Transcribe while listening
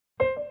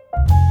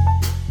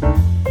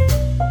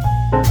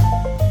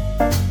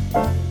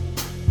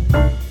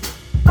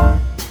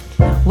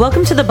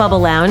Welcome to the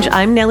Bubble Lounge.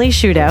 I'm Nellie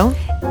Shudo.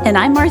 And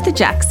I'm Martha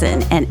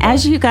Jackson. And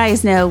as you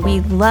guys know, we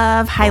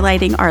love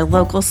highlighting our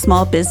local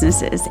small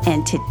businesses.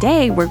 And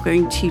today we're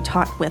going to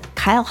talk with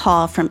Kyle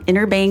Hall from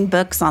Interabang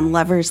Books on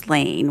Lover's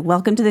Lane.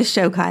 Welcome to the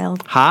show, Kyle.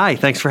 Hi,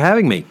 thanks for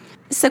having me.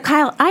 So,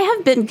 Kyle, I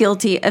have been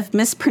guilty of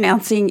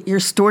mispronouncing your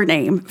store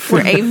name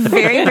for a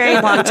very,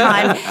 very long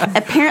time.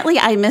 Apparently,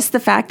 I missed the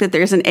fact that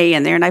there's an A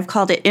in there, and I've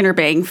called it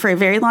Interabang for a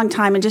very long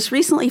time, and just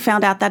recently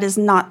found out that is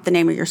not the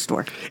name of your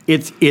store.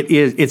 It's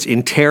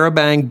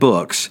Interabang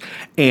Books,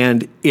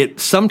 and it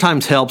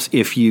sometimes helps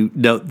if you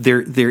know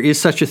there is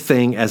such a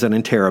thing as an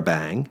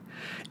interabang.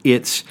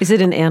 Is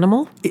it an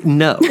animal?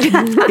 No,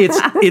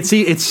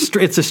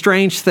 it's a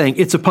strange thing.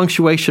 It's a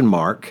punctuation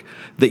mark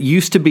that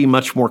used to be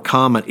much more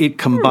common. It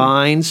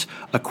combines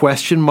a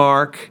question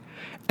mark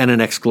and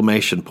an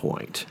exclamation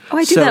point. Oh,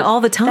 I do that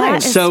all the time.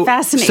 That is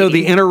fascinating. So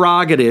the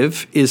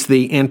interrogative is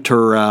the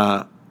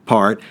enter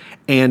part,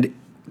 and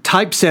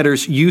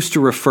typesetters used to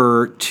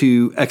refer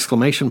to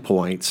exclamation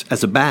points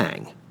as a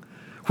bang,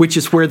 which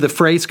is where the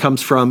phrase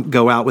comes from,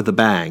 go out with a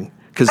bang.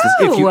 Because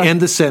if you end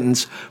the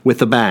sentence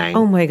with a bang.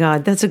 Oh my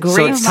God, that's a great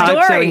so it's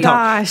story.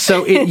 Gosh.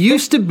 So it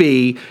used to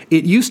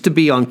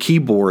be on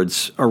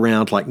keyboards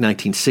around like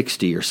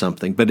 1960 or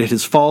something, but it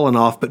has fallen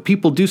off. But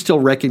people do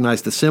still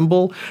recognize the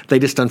symbol. They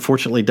just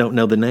unfortunately don't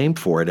know the name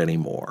for it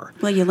anymore.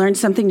 Well, you learn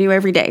something new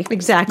every day.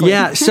 Exactly.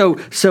 Yeah. So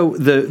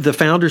the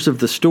founders of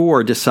the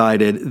store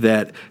decided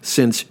that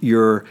since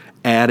you're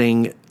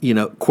adding,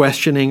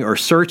 questioning or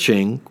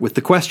searching with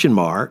the question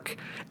mark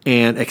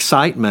and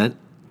excitement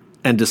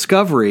and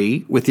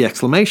discovery with the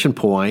exclamation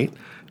point,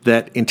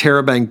 that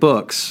Interabang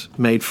Books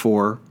made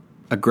for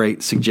a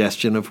great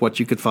suggestion of what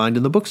you could find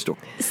in the bookstore.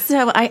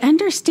 So I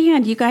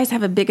understand you guys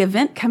have a big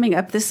event coming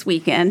up this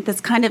weekend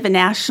that's kind of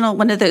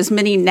one of those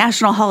many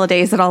national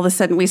holidays that all of a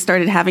sudden we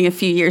started having a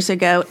few years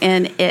ago,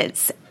 and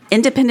it's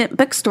Independent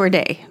Bookstore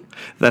Day.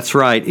 That's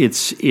right.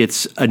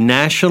 It's a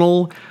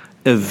national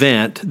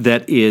event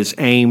that is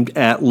aimed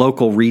at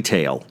local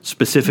retail,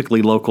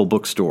 specifically local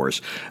bookstores.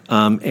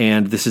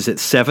 And this is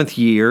its 7th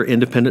year,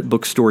 Independent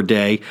Bookstore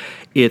Day.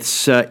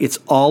 It's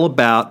all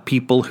about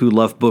people who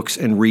love books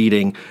and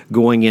reading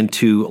going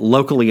into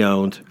locally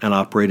owned and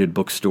operated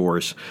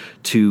bookstores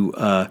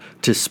to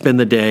spend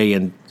the day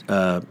and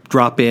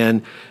drop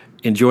in,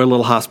 enjoy a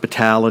little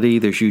hospitality.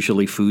 There's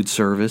usually food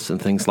service and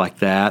things like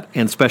that,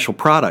 and special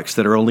products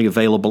that are only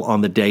available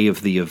on the day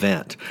of the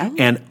event. Oh.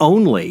 And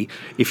only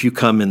if you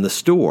come in the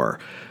store.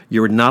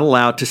 You're not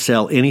allowed to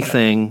sell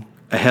anything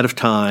ahead of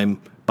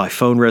time by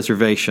phone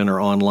reservation or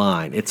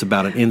online. It's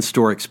about an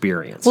in-store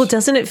experience. Well,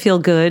 doesn't it feel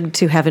good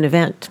to have an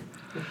event?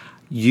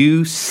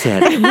 You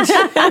said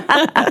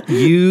it.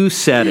 You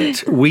said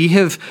it. We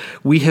have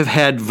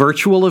had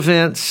virtual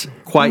events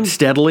quite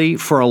steadily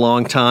for a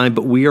long time,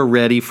 but we are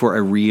ready for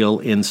a real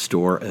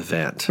in-store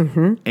event.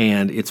 Mm-hmm.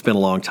 And it's been a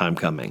long time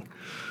coming.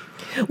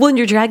 Well, and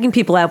you're dragging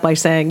people out by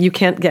saying you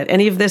can't get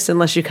any of this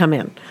unless you come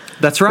in.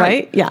 That's right.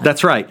 Right? Yeah.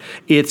 That's right.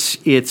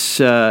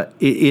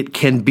 It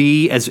can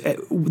be as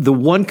the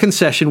one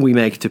concession we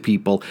make to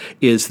people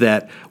is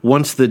that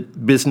once the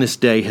business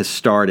day has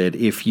started,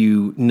 if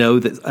you know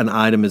that an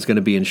item is going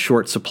to be in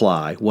short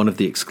supply, one of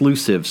the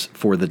exclusives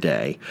for the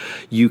day,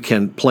 you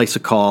can place a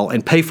call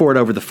and pay for it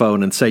over the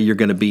phone and say you're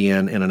going to be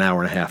in an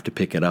hour and a half to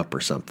pick it up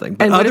or something.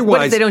 But and otherwise,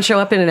 what if they don't show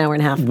up in an hour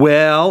and a half?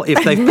 Well,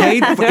 if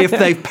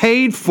they've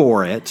paid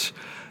for it,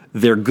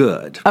 they're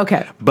good.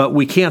 Okay. But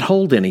we can't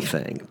hold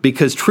anything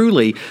because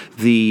truly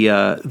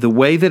the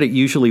way that it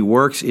usually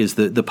works is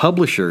the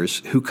publishers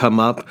who come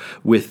up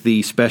with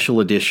the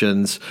special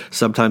editions,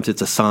 sometimes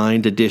it's a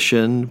signed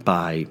edition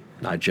by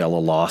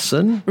Nigella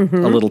Lawson,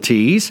 a little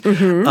tease,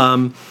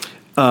 and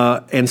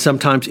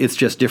sometimes it's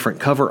just different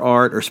cover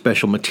art or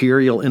special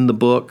material in the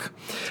book.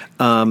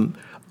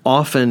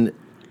 Often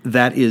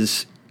that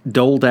is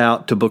doled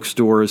out to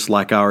bookstores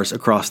like ours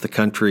across the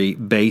country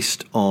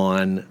based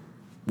on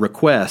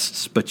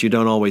requests, but you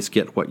don't always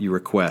get what you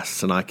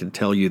request. And I can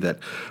tell you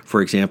that,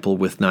 for example,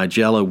 with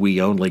Nigella, we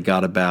only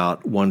got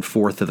about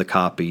 1/4 of the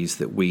copies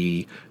that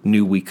we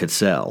knew we could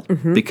sell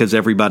because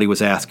everybody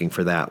was asking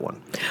for that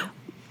one.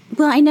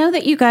 Well, I know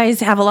that you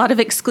guys have a lot of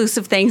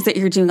exclusive things that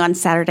you're doing on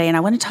Saturday, and I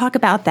want to talk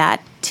about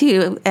that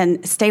too.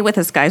 And stay with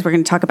us, guys. We're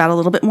going to talk about it a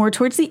little bit more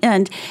towards the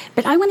end.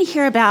 But I want to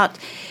hear about,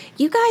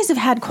 you guys have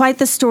had quite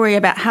the story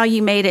about how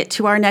you made it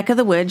to our neck of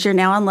the woods. You're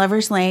now on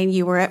Lover's Lane.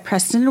 You were at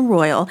Preston and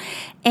Royal,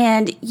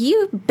 and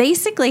you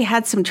basically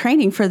had some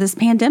training for this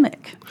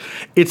pandemic.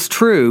 It's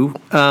true.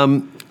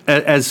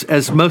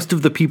 As most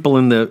of the people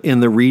in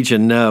the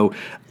region know,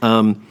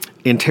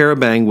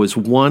 Interabang was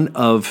one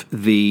of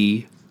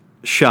the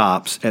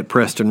shops at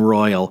Preston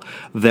Royal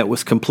that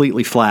was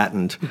completely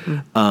flattened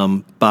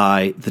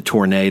by the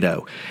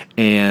tornado,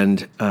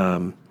 and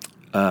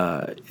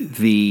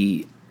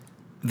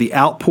the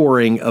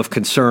outpouring of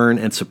concern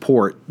and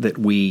support that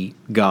we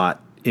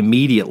got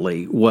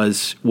immediately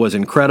was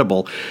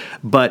incredible.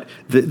 But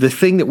the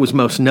thing that was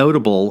most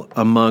notable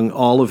among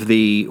all of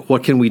the,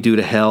 what can we do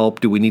to help?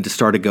 Do we need to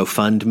start a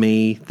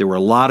GoFundMe? There were a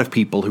lot of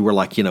people who were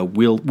like,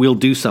 we'll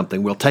do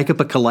something. We'll take up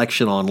a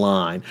collection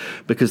online,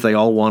 because they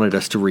all wanted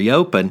us to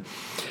reopen.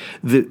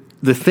 The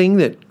thing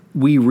that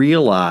we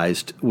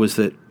realized was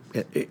that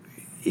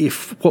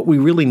if what we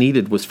really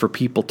needed was for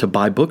people to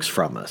buy books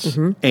from us,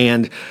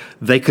 and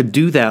they could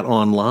do that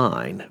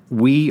online.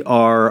 We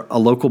are a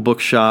local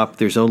bookshop.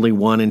 There's only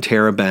one in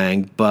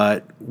Interabang,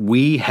 but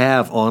we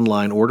have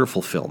online order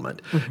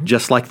fulfillment,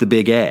 just like the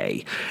Big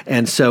A.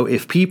 And so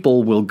if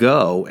people will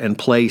go and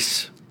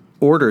place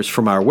orders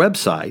from our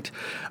website,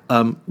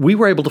 we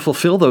were able to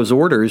fulfill those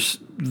orders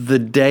the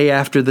day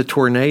after the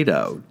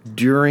tornado,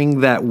 during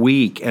that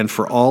week, and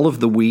for all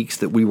of the weeks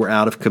that we were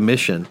out of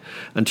commission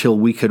until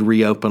we could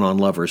reopen on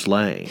Lover's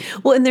Lane.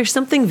 Well, and there's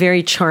something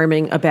very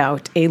charming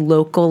about a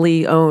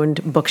locally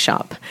owned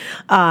bookshop.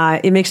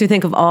 It makes me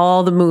think of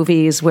all the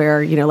movies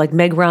where, like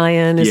Meg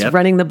Ryan is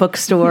running the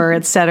bookstore,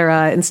 et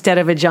cetera, instead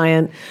of a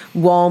giant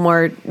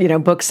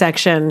Walmart, book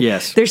section.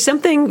 Yes. There's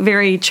something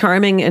very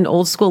charming and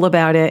old school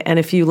about it. And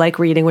if you like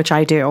reading, which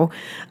I do,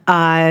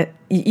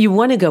 you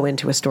want to go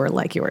into a store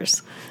like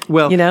yours.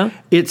 Well,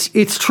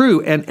 it's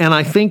true, and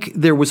I think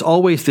there was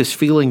always this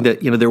feeling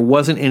that there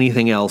wasn't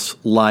anything else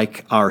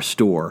like our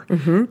store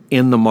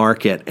in the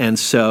market, and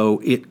so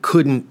it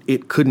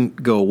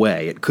couldn't go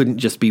away. It couldn't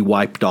just be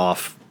wiped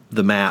off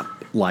the map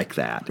like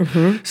that.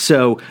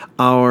 So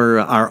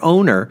our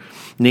owner,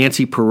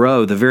 Nancy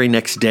Perot, the very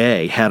next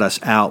day had us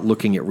out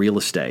looking at real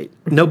estate.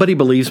 Nobody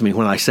believes me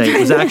when I say it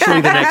was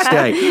actually the next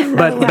day,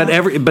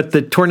 but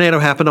the tornado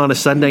happened on a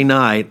Sunday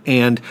night,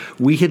 and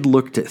we had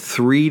looked at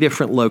 3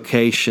 different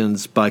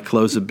locations by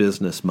close of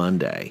business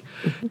Monday.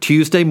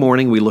 Tuesday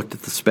morning, we looked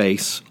at the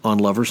space on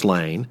Lover's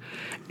Lane,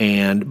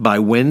 and by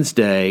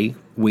Wednesday,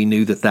 we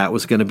knew that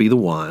was going to be the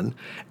one.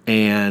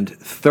 And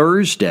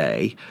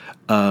Thursday,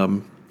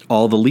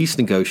 all the lease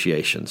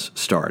negotiations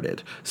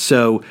started.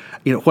 So,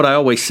 what I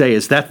always say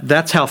is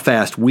that's how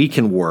fast we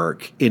can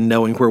work in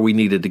knowing where we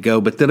needed to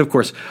go. But then, of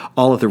course,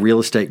 all of the real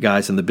estate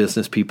guys and the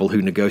business people who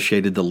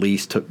negotiated the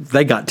lease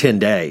they got 10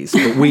 days.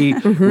 But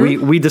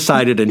we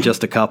decided in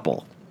just a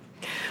couple.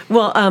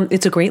 Well,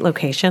 it's a great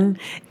location,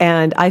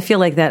 and I feel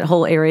like that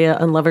whole area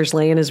on Lover's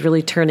Lane is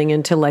really turning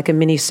into like a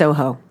mini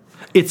Soho.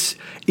 It's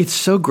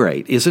so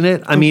great, isn't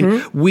it? I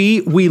mean,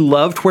 we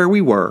loved where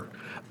we were.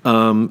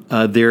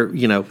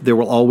 There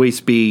will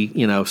always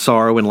be,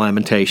 sorrow and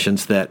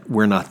lamentations that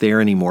we're not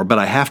there anymore. But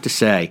I have to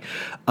say,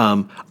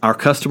 our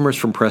customers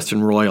from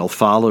Preston Royal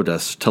followed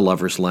us to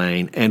Lover's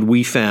Lane, and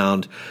we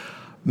found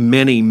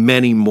many,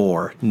 many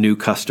more new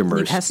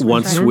customers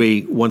once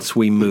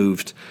we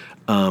moved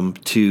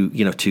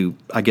to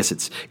I guess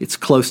it's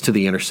close to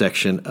the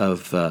intersection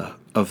of the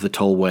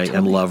Tollway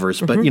and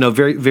Lovers, but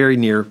very, very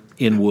near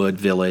Inwood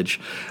Village,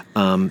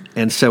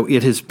 and so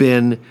it has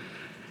been.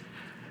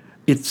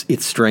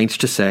 It's strange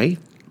to say,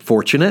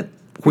 fortunate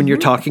when you're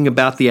talking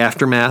about the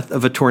aftermath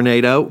of a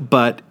tornado,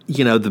 but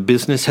the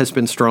business has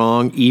been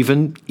strong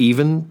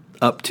even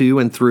up to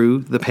and through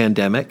the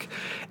pandemic,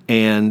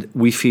 and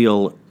we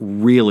feel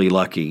really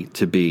lucky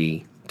to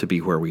be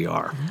where we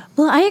are.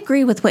 Well, I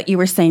agree with what you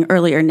were saying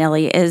earlier,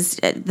 Nellie, is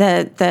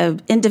the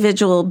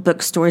individual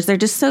bookstores, they're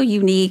just so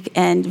unique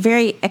and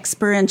very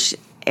experiential.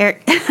 I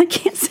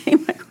can't say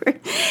my word.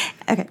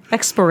 Okay.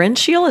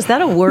 Experiential? Is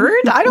that a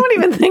word? I don't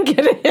even think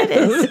it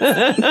is.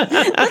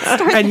 Let's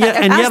start. And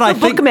yet I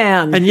think,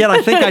 bookman. And yet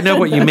I think I know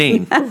what you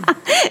mean.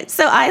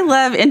 So I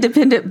love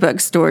independent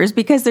bookstores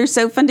because they're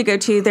so fun to go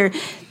to.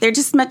 They're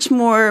just much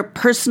more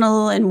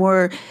personal and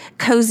more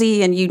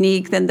cozy and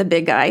unique than the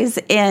big guys.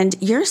 And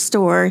your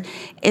store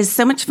is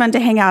so much fun to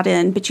hang out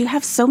in, but you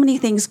have so many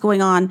things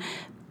going on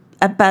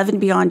above and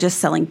beyond just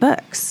selling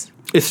books.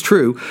 It's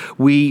true.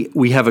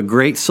 We have a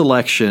great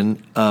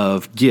selection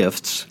of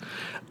gifts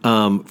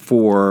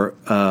for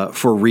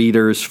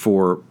readers,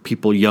 for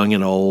people young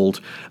and old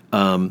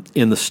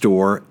in the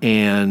store,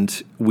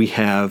 and we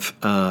have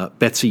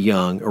Betsy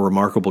Young, a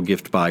remarkable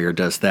gift buyer,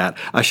 does that.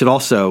 I should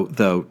also,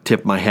 though,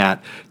 tip my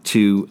hat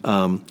to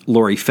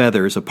Lori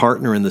Feathers, a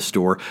partner in the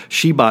store.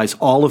 She buys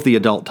all of the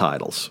adult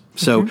titles,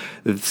 so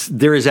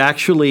there is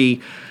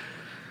actually.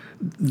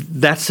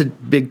 That's a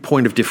big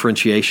point of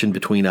differentiation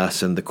between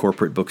us and the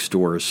corporate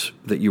bookstores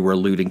that you were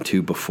alluding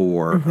to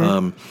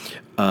before.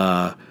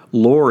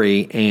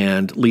 Lori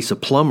and Lisa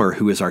Plummer,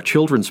 who is our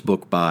children's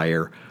book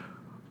buyer,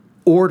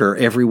 order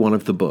every one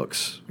of the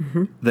books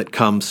that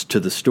comes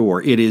to the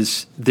store.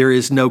 There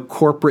is no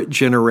corporate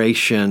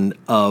generation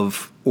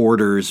of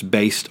orders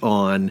based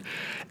on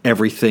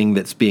everything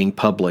that's being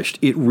published.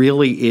 It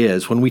really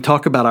is. When we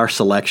talk about our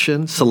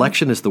selection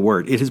is the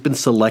word. It has been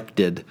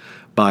selected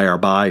by our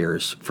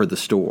buyers for the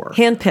store.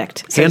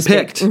 Handpicked.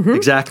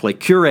 Exactly.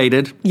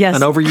 Curated. Yes.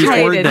 An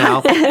overused word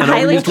now. But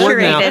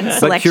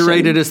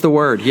curated is the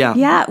word. Yeah.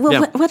 Yeah.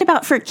 Well, what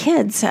about for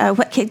kids?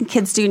 What can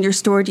kids do in your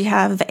store? Do you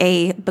have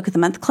a Book of the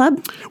Month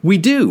Club? We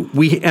do.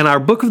 And our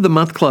Book of the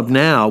Month Club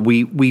now,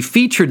 we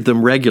featured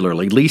them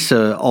regularly.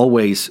 Lisa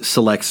always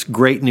selects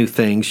great new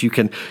things things.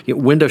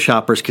 Window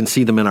shoppers can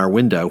see them in our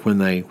window when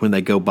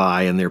they go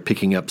by and they're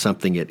picking up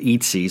something at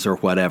Eatsy's or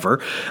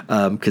whatever,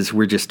 because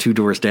we're just 2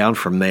 doors down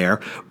from there.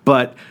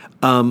 But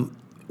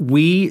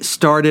we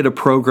started a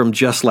program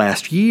just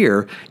last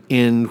year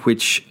in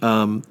which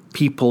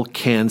people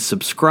can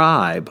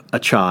subscribe a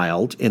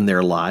child in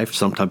their life.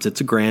 Sometimes it's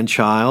a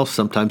grandchild,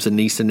 sometimes a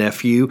niece and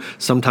nephew,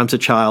 sometimes a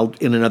child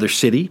in another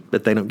city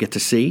that they don't get to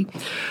see.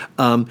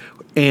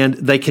 And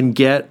they can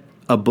get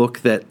a book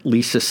that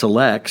Lisa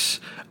selects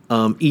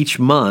each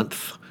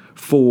month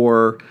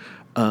for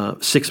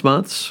 6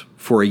 months,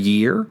 for a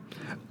year,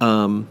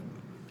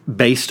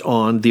 based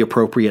on the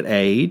appropriate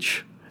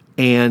age.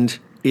 And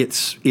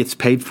it's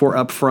paid for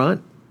up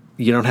front.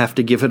 You don't have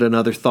to give it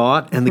another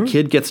thought, and the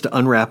kid gets to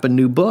unwrap a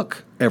new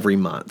book every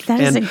month. That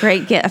is a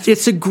great gift.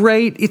 It's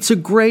a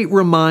great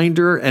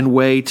reminder and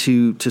way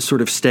to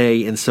sort of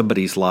stay in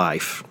somebody's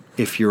life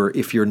if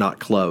you're not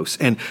close.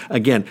 And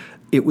again,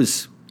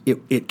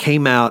 it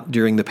came out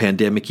during the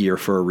pandemic year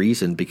for a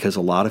reason, because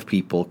a lot of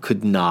people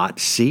could not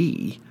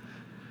see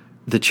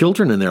the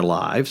children in their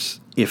lives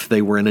if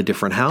they were in a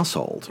different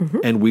household,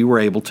 and we were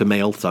able to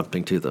mail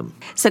something to them.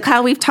 So,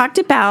 Kyle, we've talked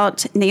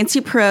about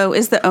Nancy Pro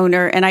is the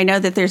owner, and I know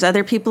that there's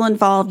other people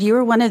involved. You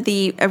were one of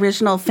the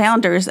original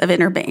founders of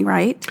Interabang,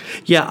 right?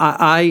 Yeah,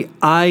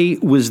 I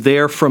was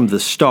there from the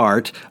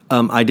start.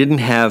 I didn't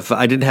have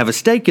a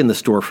stake in the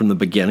store from the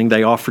beginning.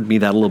 They offered me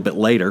that a little bit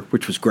later,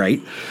 which was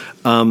great.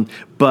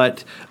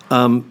 But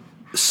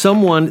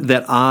someone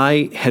that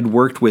I had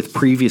worked with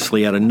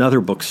previously at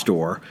another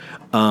bookstore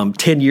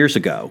 10 years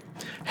ago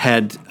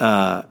had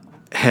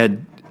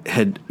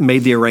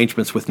made the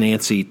arrangements with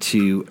Nancy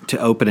to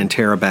open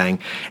Interabang,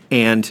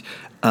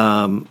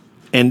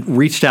 and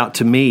reached out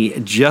to me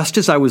just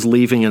as I was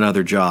leaving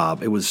another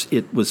job. It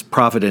was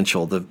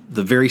providential.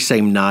 The very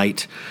same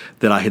night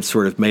that I had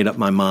sort of made up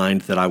my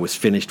mind that I was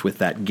finished with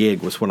that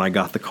gig was when I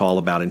got the call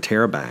about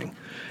Interabang.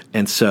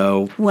 And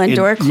so one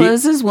door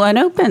closes, one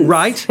opens.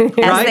 Right.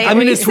 I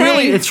mean, it's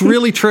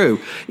really true.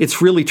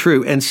 It's really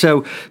true. And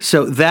so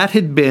that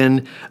had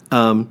been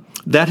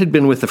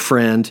with a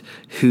friend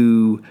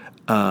who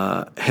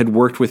had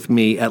worked with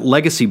me at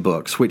Legacy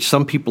Books, which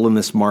some people in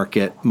this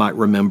market might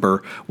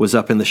remember was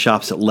up in the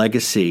shops at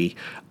Legacy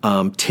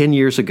 10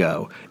 years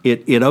ago.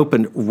 It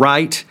opened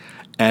right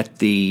at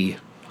the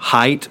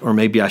height, or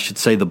maybe I should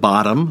say the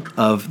bottom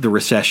of the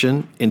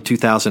recession in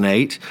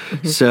 2008.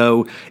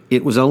 So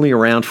it was only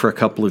around for a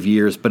couple of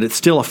years, but it's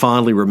still a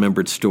fondly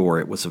remembered store.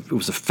 It was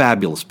a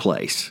fabulous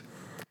place.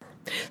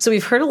 So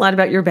we've heard a lot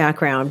about your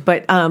background,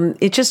 but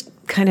it just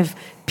kind of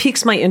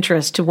piques my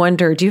interest to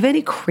wonder, do you have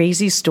any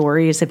crazy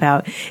stories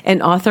about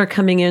an author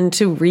coming in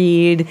to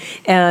read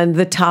and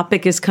the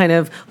topic is kind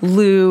of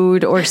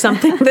lewd or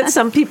something that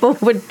some people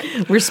would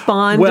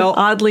respond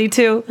oddly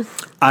to?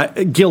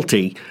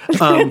 Guilty.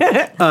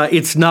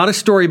 It's not a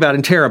story about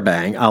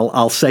Interabang.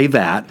 I'll say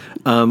that.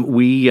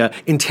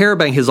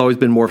 Interabang has always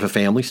been more of a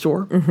family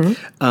store,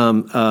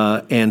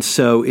 and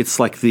so it's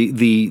like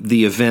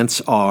the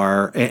events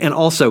are, and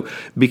also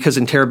because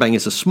Interabang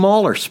is a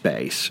smaller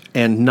space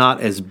and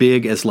not as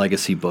big as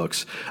Legacy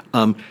Books.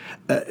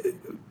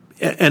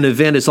 An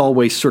event is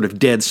always sort of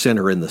dead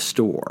center in the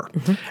store.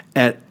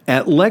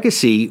 At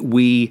Legacy,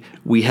 we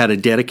had a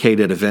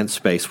dedicated event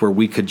space where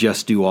we could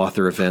just do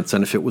author events,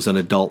 and if it was an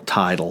adult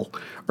title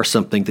or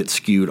something that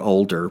skewed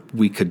older,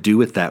 we could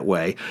do it that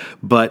way.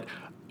 But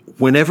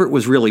whenever it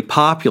was really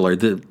popular,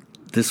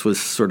 this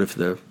was sort of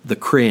the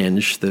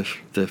cringe, the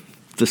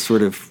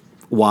sort of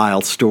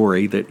wild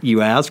story that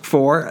you asked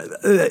for.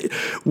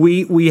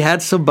 We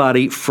had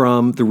somebody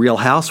from the Real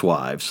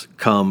Housewives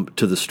come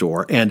to the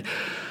store, and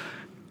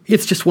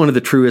it's just one of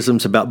the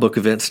truisms about book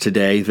events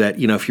today that,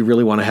 if you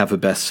really want to have a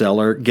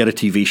bestseller, get a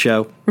TV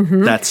show.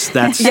 That's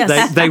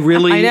yes. they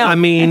really, I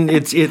mean,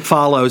 it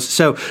follows.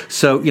 So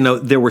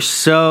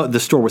the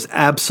store was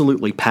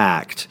absolutely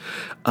packed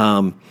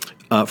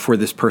for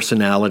this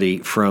personality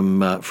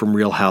from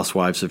Real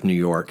Housewives of New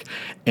York.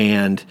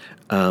 And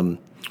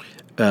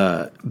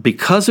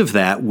because of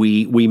that,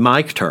 we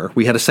mic'd her.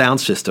 We had a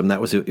sound system. It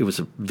was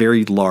a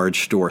very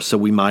large store, so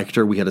we mic'd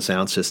her. We had a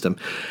sound system,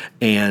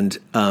 and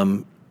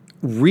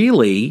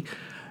really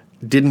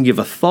didn't give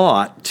a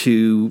thought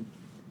to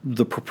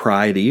the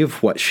propriety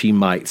of what she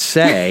might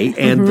say.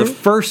 And the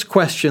first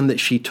question that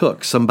she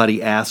took,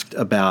 somebody asked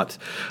about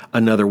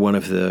another one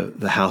of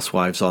the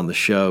housewives on the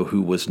show who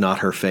was not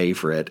her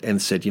favorite,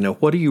 and said,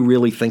 what do you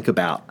really think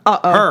about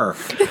her?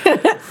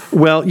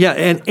 Well, yeah,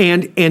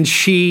 and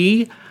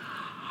she,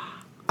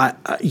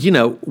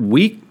 TV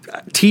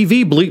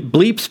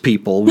bleeps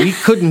people. We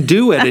couldn't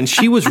do it, and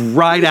she was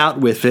right out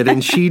with it,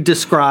 and she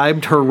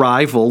described her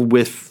rival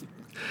with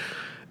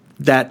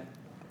that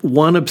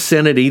one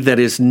obscenity that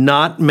is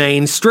not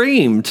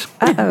mainstreamed.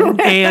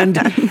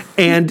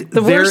 and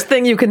the worst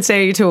thing you can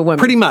say to a woman.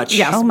 Pretty much.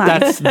 Yes. Oh my.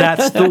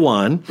 That's the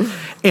one.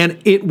 And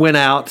it went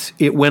out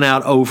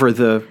over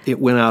the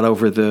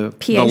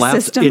PA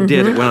system. It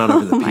did. It went out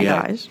over the PA. Oh my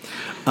gosh.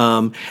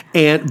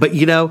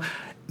 But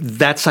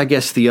that's, I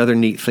guess, the other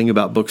neat thing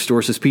about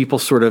bookstores is people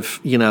sort of,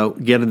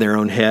 get in their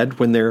own head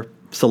when they're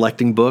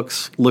selecting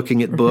books,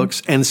 looking at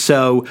books. And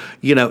so,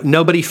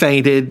 nobody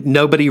fainted,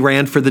 nobody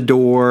ran for the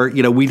door.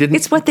 We didn't.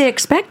 It's what they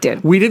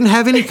expected. We didn't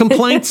have any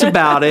complaints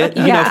about it,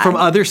 from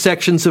other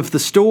sections of the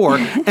store.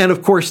 And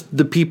of course,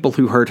 the people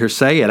who heard her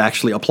say it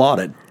actually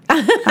applauded.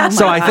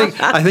 So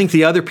I think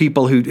the other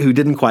people who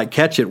didn't quite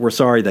catch it were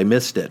sorry they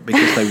missed it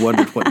because they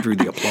wondered what drew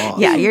the applause.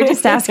 Yeah, you're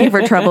just asking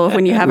for trouble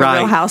when you have a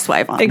real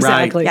housewife on.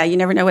 Exactly. Yeah, you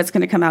never know what's going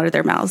to come out of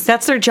their mouths.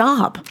 That's their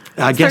job.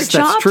 I guess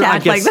that's true.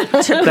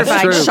 To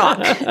provide shock.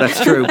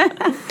 That's true.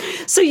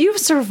 So you've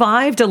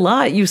survived a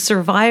lot. You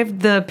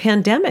survived the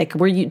pandemic.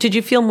 Did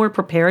you feel more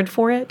prepared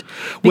for it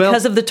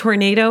because of the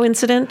tornado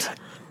incident?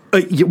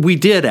 We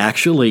did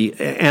actually,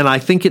 and I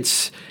think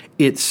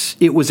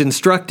it was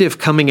instructive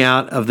coming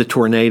out of the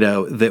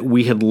tornado that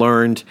we had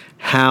learned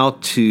how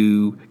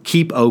to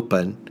keep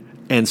open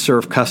and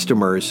serve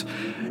customers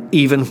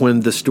even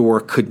when the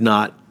store could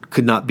not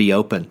be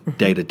open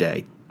day to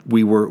day.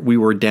 We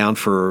were down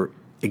for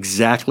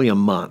exactly a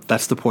month.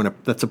 That's a point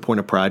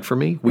of pride for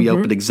me. We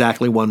opened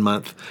exactly 1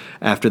 month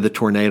after the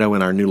tornado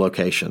in our new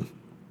location,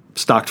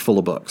 stocked full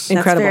of books.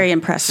 Incredible. That's very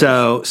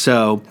impressive.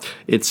 So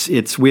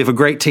it's we have a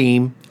great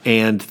team,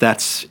 and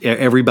that's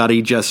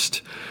everybody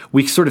just.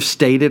 We sort of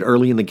stated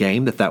early in the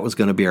game that was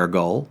going to be our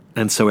goal,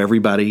 and so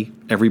everybody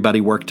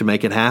worked to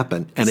make it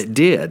happen, and it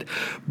did.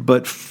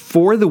 But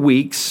for the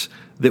weeks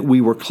that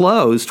we were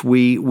closed,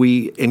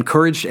 we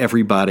encouraged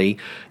everybody,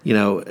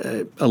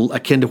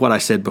 akin to what I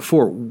said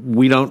before.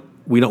 We don't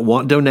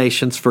want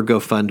donations for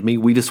GoFundMe.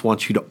 We just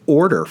want you to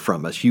order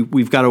from us.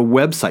 We've got a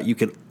website. You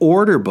can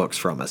order books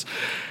from us.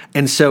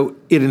 And so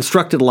it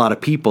instructed a lot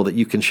of people that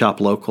you can shop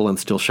local and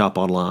still shop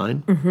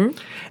online. Mm-hmm.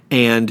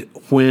 And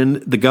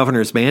when the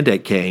governor's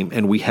mandate came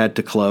and we had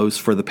to close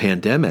for the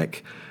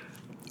pandemic,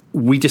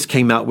 we just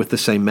came out with the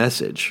same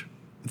message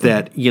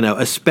that,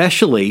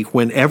 especially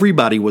when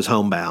everybody was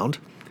homebound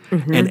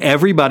and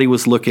everybody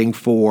was looking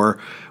for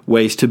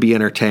ways to be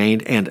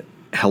entertained and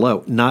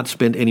not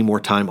spend any more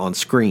time on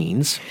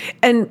screens.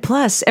 And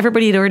plus,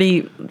 everybody had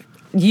already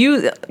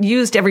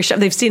used every show.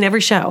 They've seen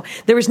every show.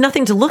 There was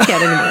nothing to look at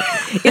anymore.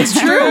 It's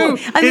true.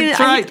 I mean,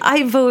 right.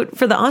 I vote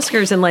for the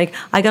Oscars, and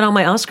I got all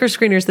my Oscar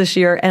screeners this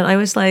year, and I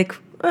was like,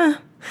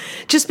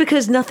 just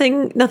because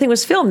nothing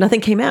was filmed, nothing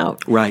came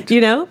out. Right.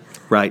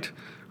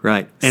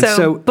 Right. And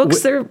so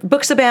books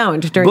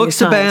abound during these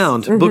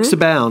times. Books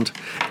abound.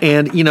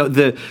 And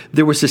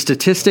there was a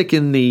statistic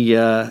in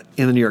the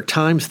New York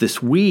Times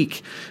this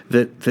week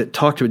that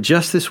talked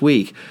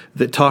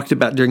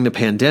about during the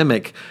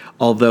pandemic,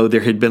 although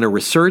there had been a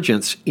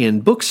resurgence in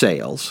book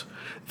sales,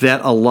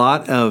 that a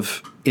lot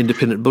of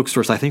independent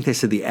bookstores, I think they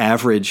said the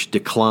average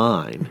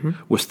decline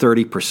was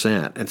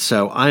 30%. And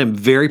so I am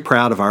very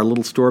proud of our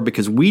little store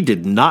because we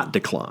did not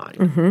decline.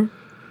 Mm-hmm.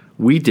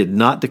 We did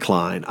not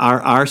decline.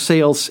 Our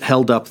sales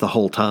held up the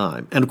whole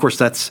time, and of course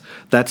that's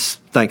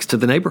thanks to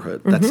the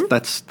neighborhood.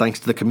 That's thanks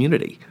to the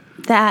community.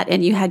 That,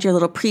 and you had your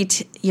little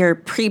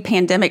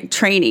pre-pandemic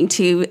training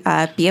to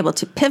be able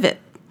to pivot.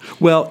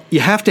 Well, you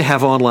have to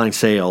have online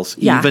sales,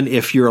 even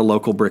if you're a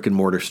local brick and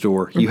mortar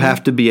store. You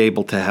have to be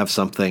able to have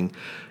something.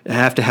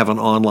 Have to have an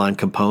online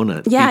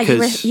component. Yeah,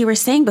 you were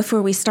saying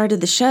before we started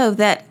the show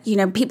that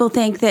people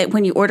think that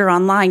when you order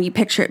online, you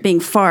picture it being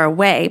far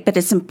away, but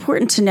it's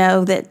important to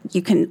know that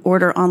you can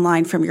order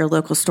online from your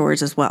local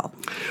stores as well.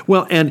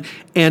 Well, and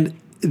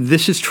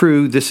this is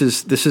true. This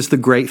is the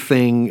great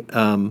thing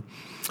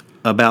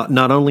about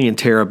not only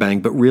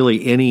Interabang, but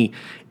really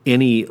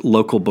any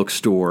local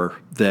bookstore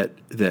that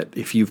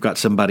if you've got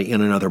somebody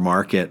in another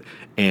market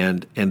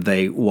and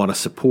they want to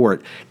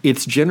support,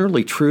 it's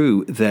generally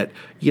true that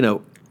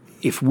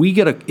if we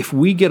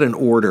get an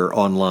order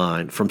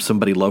online from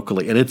somebody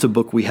locally and it's a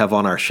book we have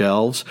on our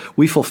shelves,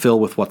 we fulfill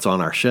with what's on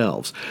our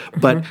shelves.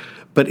 But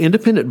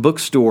independent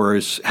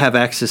bookstores have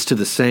access to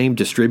the same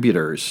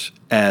distributors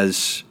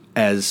as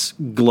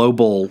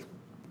global,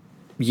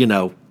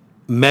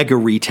 mega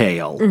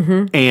retail,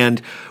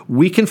 and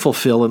we can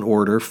fulfill an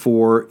order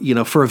for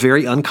a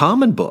very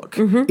uncommon book.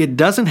 It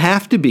doesn't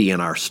have to be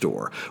in our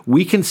store.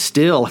 We can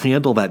still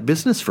handle that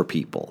business for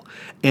people,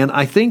 and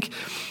I think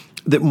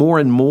that more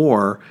and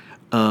more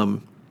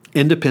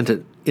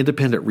independent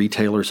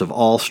retailers of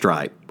all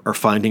stripe are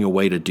finding a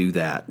way to do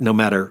that. No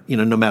matter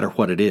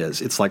what it is.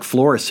 It's like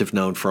florists have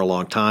known for a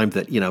long time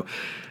that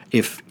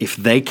if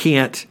they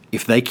can't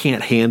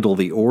handle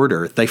the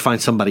order, they find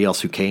somebody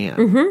else who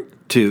can.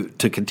 To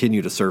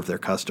continue to serve their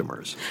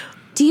customers.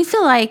 Do you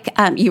feel like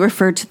you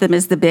referred to them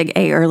as the big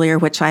A earlier,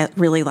 which I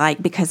really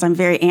like because I'm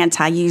very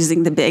anti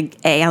using the big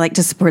A. I like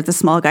to support the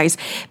small guys.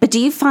 But do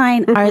you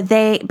find are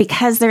they,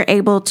 because they're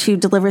able to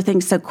deliver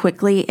things so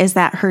quickly, is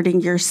that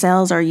hurting your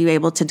sales? Are you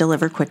able to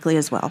deliver quickly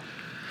as well?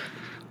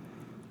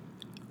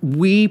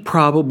 We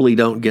probably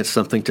don't get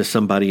something to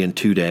somebody in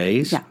 2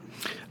 days. Yeah.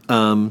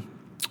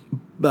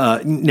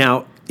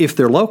 Now, if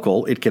they're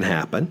local, it can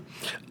happen.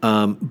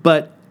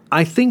 But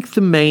I think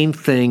the main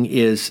thing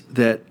is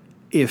that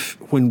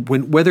when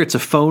whether it's a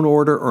phone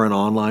order or an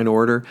online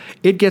order,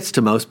 it gets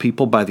to most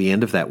people by the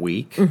end of that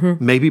week,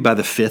 maybe by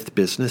the 5th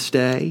business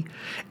day.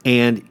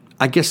 And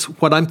I guess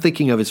what I'm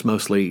thinking of is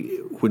mostly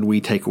when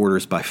we take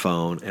orders by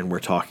phone and we're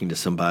talking to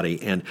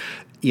somebody, and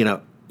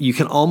you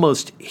can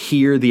almost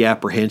hear the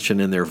apprehension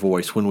in their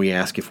voice when we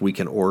ask if we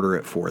can order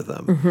it for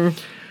them. Mm-hmm.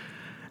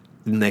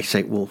 And they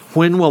say, well,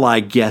 when will I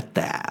get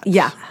that?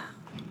 Yeah.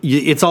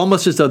 It's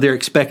almost as though they're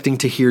expecting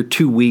to hear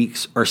 2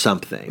 weeks or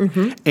something.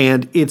 Mm-hmm.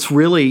 And it's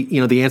really,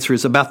 the answer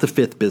is about the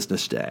 5th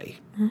business day.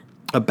 Mm-hmm.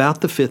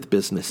 About the 5th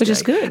business day. Which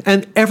is good.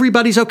 And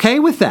everybody's okay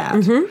with that.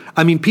 Mm-hmm.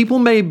 I mean, people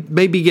may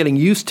be getting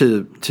used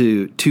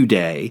to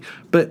today,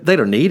 but they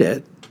don't need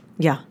it.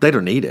 Yeah. They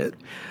don't need it.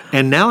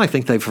 And now I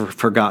think they've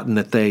forgotten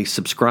that they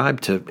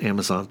subscribe to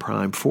Amazon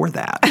Prime for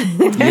that.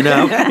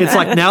 It's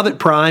like now that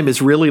Prime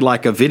is really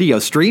like a video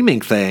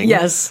streaming thing.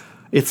 Yes.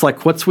 It's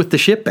like, what's with the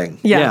shipping?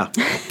 Yeah.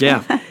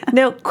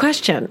 Now,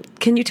 question.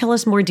 Can you tell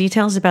us more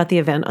details about the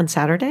event on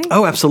Saturday?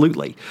 Oh,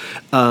 absolutely.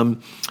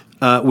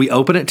 We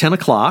open at 10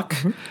 o'clock.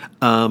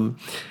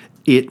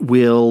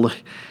 Mm-hmm.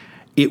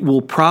 It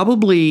will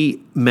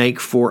probably make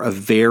for a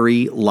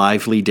very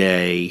lively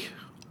day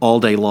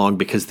all day long,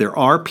 because there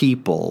are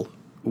people,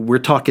 we're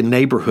talking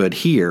neighborhood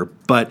here,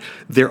 but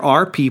there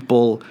are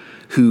people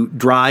who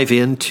drive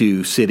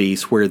into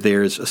cities where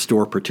there's a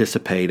store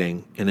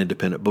participating in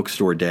Independent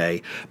Bookstore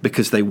Day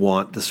because they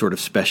want the sort of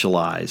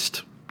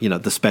specialized,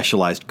 the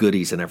specialized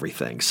goodies and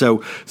everything.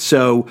 So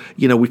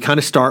we kind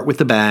of start with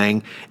the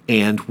bang,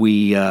 and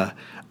we've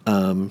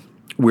got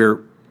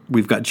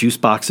juice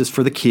boxes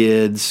for the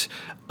kids,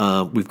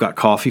 we've got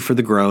coffee for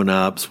the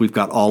grown-ups, we've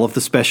got all of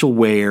the special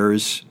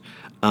wares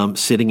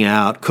sitting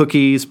out,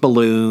 cookies,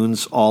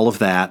 balloons, all of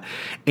that.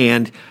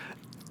 And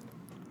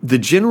the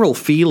general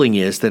feeling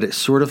is that it's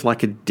sort of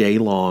like a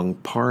day-long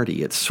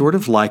party. It's sort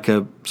of like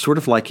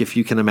if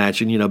you can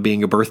imagine,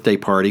 being a birthday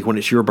party when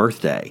it's your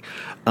birthday.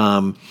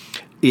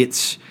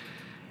 It's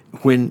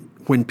when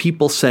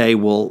people say,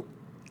 well,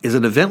 is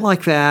an event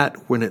like that,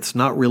 when it's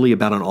not really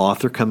about an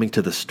author coming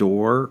to the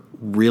store,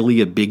 really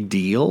a big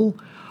deal?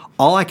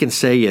 All I can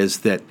say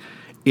is that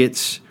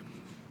it's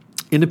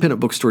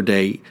Independent Bookstore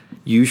Day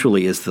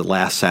usually is the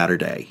last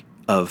Saturday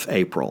of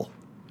April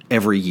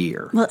every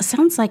year. Well, it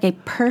sounds like a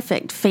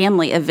perfect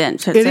family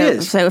event. It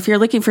is. So if you're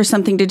looking for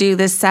something to do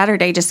this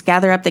Saturday, just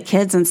gather up the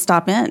kids and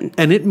stop in.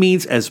 And it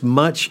means as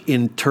much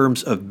in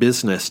terms of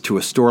business to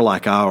a store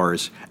like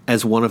ours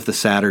as one of the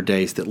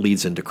Saturdays that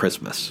leads into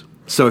Christmas.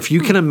 So if you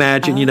can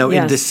imagine,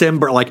 in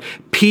December, like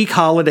peak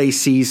holiday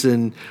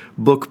season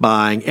book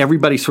buying,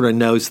 everybody sort of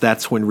knows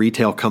that's when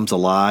retail comes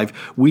alive.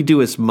 We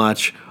do as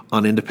much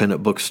on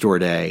Independent Bookstore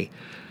Day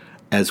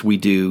as we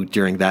do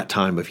during that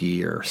time of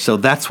year. So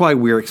that's why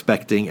we're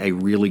expecting a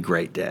really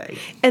great day.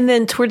 And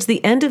then towards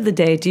the end of the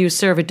day, do you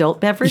serve adult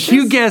beverages?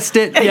 You guessed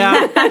it.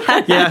 Yeah.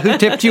 Yeah. Who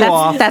tipped you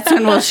off? That's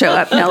when we'll show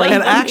up, Nellie.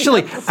 And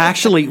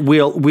actually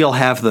we'll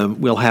have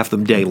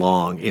them day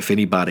long if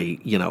anybody,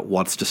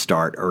 wants to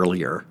start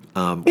earlier.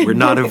 We're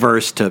not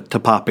averse to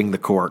popping the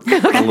cork a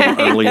little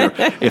earlier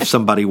if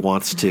somebody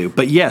wants to.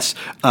 But yes,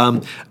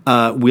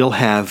 we'll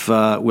have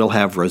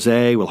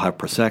rosé, we'll have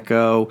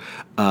prosecco,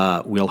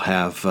 we'll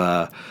have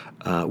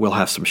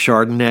some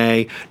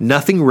Chardonnay.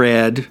 Nothing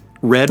red.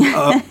 Red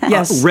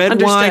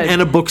understood. Wine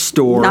and a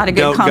bookstore. Not a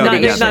good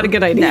combination. Not a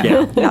good idea.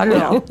 No, not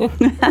at all.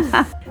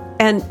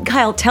 And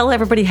Kyle, tell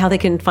everybody how they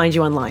can find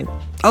you online.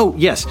 Oh,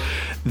 yes.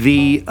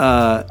 The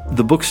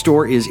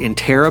bookstore is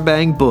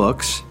Interabang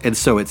Books, and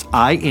so it's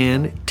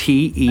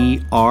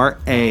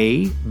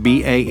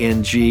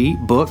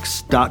INTERABANG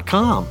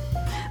books.com.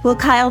 Well,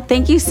 Kyle,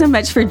 thank you so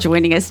much for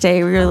joining us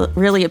today. We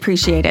really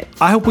appreciate it.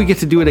 I hope we get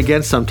to do it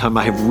again sometime.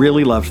 I have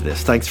really loved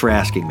this. Thanks for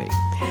asking me.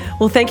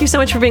 Well, thank you so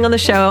much for being on the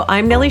show.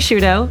 I'm Nellie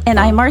Shudo. And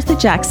I'm Martha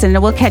Jackson,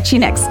 and we'll catch you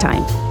next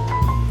time.